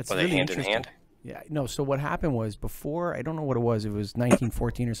 It's Are they hand in hand? Yeah, no. So what happened was before, I don't know what it was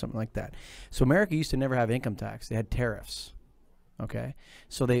 1914 or something like that. So America used to never have income tax. They had tariffs. Okay.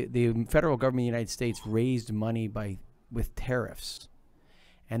 So the federal government of the United States raised money with tariffs.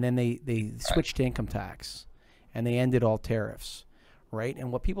 And then they switched to income tax, and they ended all tariffs, right?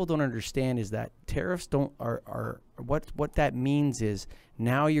 And what people don't understand is that tariffs are what that means is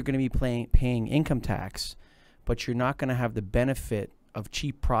now you're going to be paying income tax, but you're not going to have the benefit of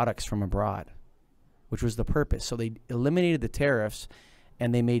cheap products from abroad, which was the purpose. So they eliminated the tariffs,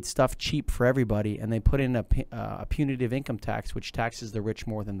 and they made stuff cheap for everybody, and they put in a punitive income tax, which taxes the rich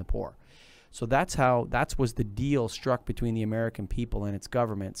more than the poor. So that was the deal struck between the American people and its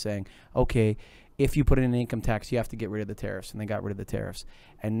government, saying, okay, if you put in an income tax, you have to get rid of the tariffs, and they got rid of the tariffs.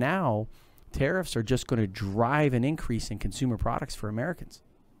 And now tariffs are just going to drive an increase in consumer products for Americans,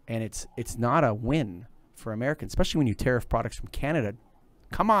 and it's not a win for Americans, especially when you tariff products from Canada.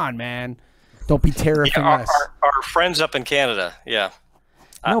 Come on, man, don't be tariffing us. Our friends up in Canada, yeah.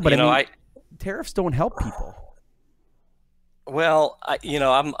 No, but tariffs don't help people. Well, we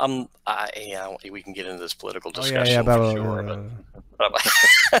can get into this political discussion but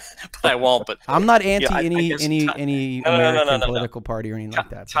I won't. But I'm not anti any American political party or anything like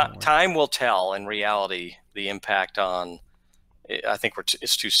that. So time will tell. In reality, the impact on. I think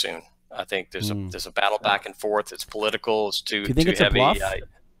it's too soon. I think there's a battle back and forth. It's political. It's too. Do you think it's heavy. A bluff?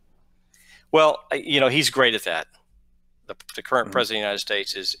 Well, he's great at that. The current president of the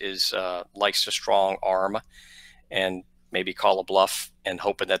United States likes to strong arm, and maybe call a bluff and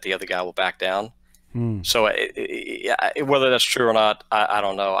hoping that the other guy will back down. So whether that's true or not, I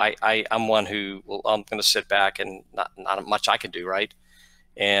don't know. I'm one who I'm going to sit back and not much I can do, right?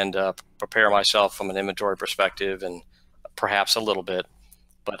 And prepare myself from an inventory perspective and perhaps a little bit.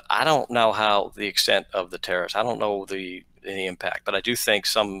 But I don't know how the extent of the tariffs. I don't know any impact. But I do think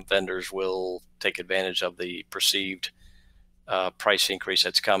some vendors will take advantage of the perceived price increase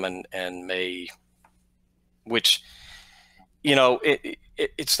that's coming and which –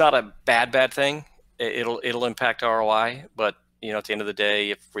 it's not a bad thing. It'll impact ROI, but at the end of the day,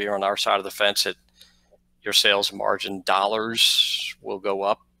 if we're on our side of the fence, your sales margin dollars will go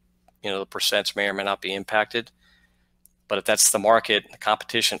up. The percents may or may not be impacted, but if that's the market, the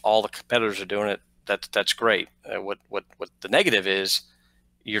competition, all the competitors are doing it. That's great. What the negative is,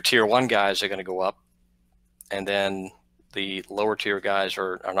 your tier 1 guys are going to go up, and then the lower tier guys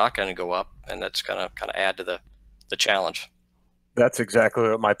are not going to go up, and that's going to kind of add to the challenge. That's exactly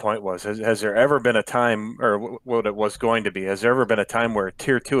what my point was. Has there ever been a time, or what it was going to be, has there ever been a time where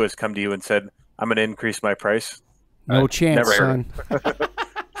tier 2 has come to you and said, I'm going to increase my price? No chance, son.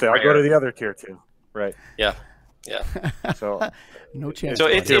 So I'll go to the other tier 2. Right. Yeah. So no chance. So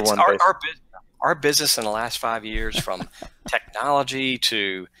it's our business in the last 5 years, from technology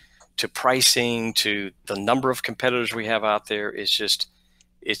to pricing to the number of competitors we have out there, is just,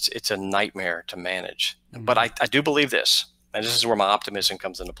 it's a nightmare to manage. But I do believe this. And this is where my optimism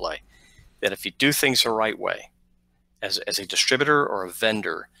comes into play, that if you do things the right way, as a distributor or a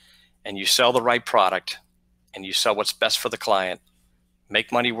vendor, and you sell the right product, and you sell what's best for the client,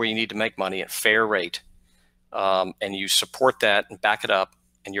 make money where you need to make money at fair rate, and you support that and back it up,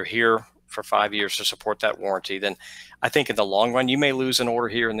 and you're here for 5 years to support that warranty, then I think in the long run, you may lose an order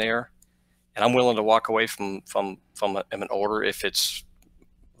here and there, and I'm willing to walk away from an order if it's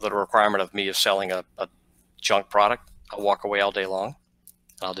the requirement of me of selling a junk product. I'll walk away all day long.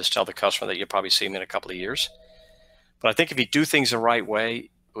 I'll just tell the customer that you'll probably see me in a couple of years. But I think if you do things the right way,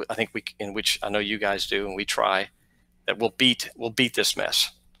 I think in which I know you guys do, and we try, that we'll beat this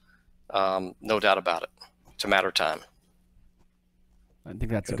mess. No doubt about it. It's a matter of time. I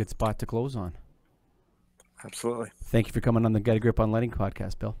think that's a good spot to close on. Absolutely. Thank you for coming on the Get a Grip on Lighting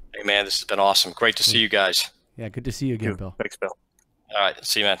podcast, Bill. Hey, man, this has been awesome. Great to see you guys. Yeah, good to see you again, Bill. Thanks, Bill. All right.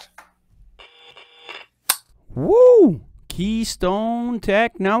 See you, man. Woo! Keystone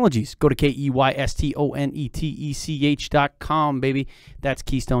Technologies. Go to KEYSTONETECH.com, baby. That's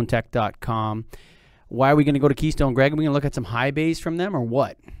KeystoneTech.com. Why are we going to go to Keystone, Greg? Are we going to look at some high bays from them or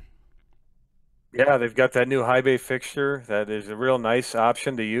what? Yeah, they've got that new high bay fixture that is a real nice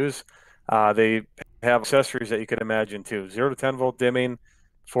option to use. They have accessories that you can imagine too. 0 to 10 volt dimming,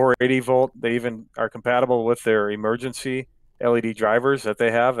 480 volt. They even are compatible with their emergency LED drivers that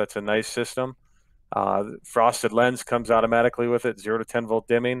they have. That's a nice system. Frosted lens comes automatically with it, 0 to 10 volt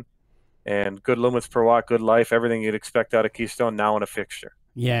dimming, and good lumens per watt, good life, everything you'd expect out of Keystone now in a fixture.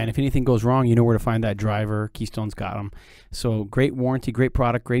 Yeah, and if anything goes wrong, you know where to find that driver. Keystone's got them. So great warranty, great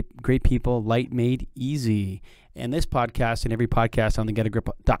product, great people, light made easy. And this podcast and every podcast on the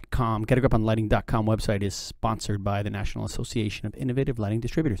getagrip.com, getagriponlighting.com website is sponsored by the National Association of Innovative Lighting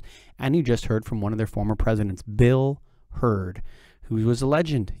Distributors. And you just heard from one of their former presidents, Bill Hurd, who was a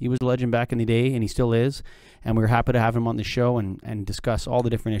legend. He was a legend back in the day, and he still is. And we're happy to have him on the show and discuss all the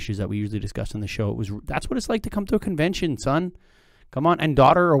different issues that we usually discuss on the show. That's what it's like to come to a convention, son. Come on, and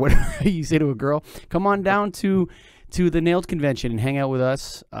daughter, or whatever you say to a girl. Come on down to the Nailed Convention and hang out with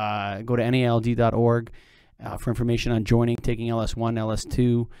us. Go to NALD.org for information on joining, taking LS1,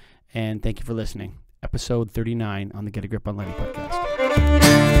 LS2. And thank you for listening. Episode 39 on the Get a Grip on Lighting podcast.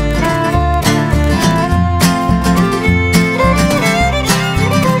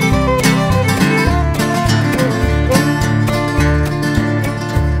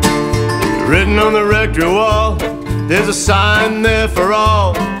 Written on the rectory wall, there's a sign there for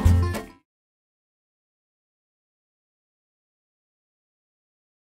all